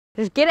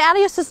Just get it out of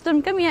your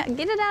system. Come here,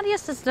 get it out of your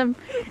system,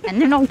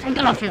 and then I'll take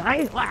it off you.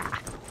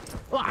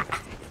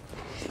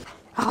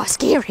 Oh,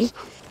 scary.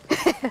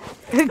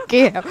 Good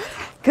girl.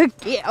 Good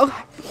girl.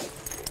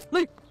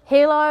 Look.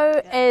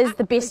 Hilo is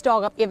the best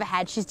dog I've ever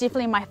had. She's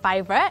definitely my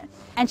favourite.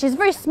 And she's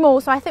very small,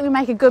 so I think we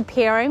make a good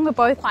pairing. We're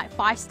both quite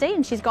feisty,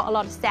 and she's got a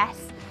lot of sass.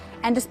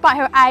 And despite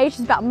her age,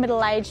 she's about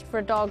middle-aged for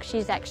a dog.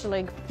 She's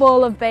actually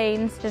full of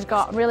beans. She's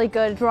got really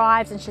good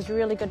drives, and she's a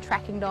really good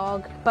tracking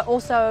dog. But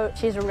also,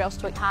 she's a real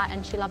sweetheart,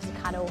 and she loves to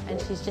cuddle, and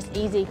she's just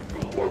easy.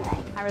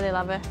 I really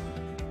love her.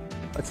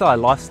 It's a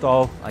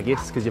lifestyle, I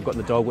guess, because you've got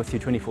the dog with you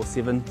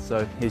 24/7.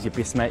 So here's your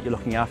best mate, you're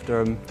looking after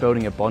him,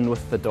 building a bond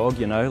with the dog,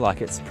 you know, like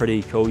it's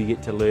pretty cool. You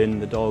get to learn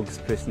the dog's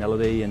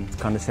personality, and it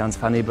kind of sounds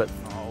funny, but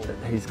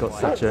he's got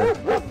such a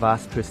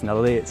vast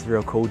personality. It's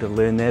real cool to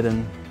learn that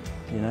and,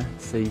 you know,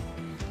 see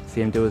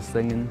him do his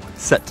thing and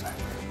sit.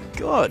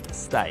 Good,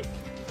 stay.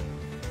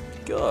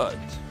 Good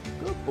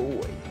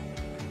boy.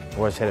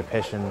 Always had a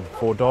passion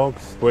for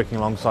dogs, working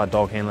alongside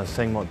dog handlers,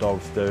 seeing what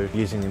dogs do,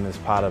 using them as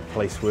part of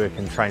police work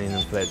and training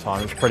them for that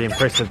time. It's pretty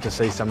impressive to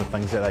see some of the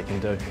things that they can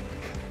do.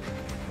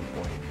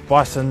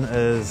 Bison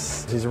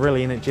he's a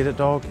really energetic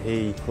dog.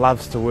 He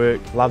loves to work,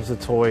 loves a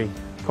toy.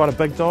 Quite a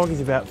big dog, he's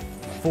about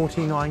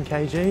 49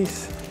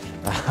 kgs.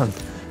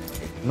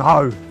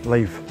 No,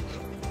 leave.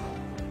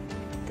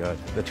 Good.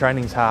 The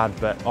training's hard,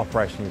 but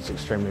operation is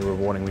extremely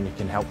rewarding when you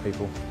can help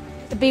people.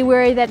 Be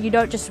wary that you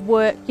don't just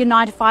work your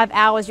 9 to 5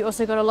 hours, you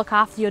also got to look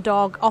after your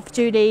dog off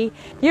duty.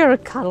 You're a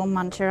cuddle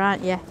muncher,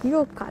 aren't you?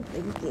 You're a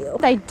cuddling girl.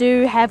 They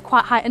do have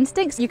quite high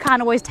instincts. You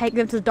can't always take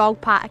them to the dog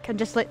park and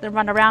just let them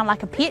run around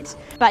like a pet.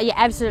 But yeah,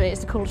 absolutely,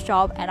 it's the coolest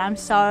job, and I'm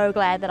so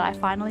glad that I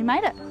finally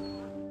made it.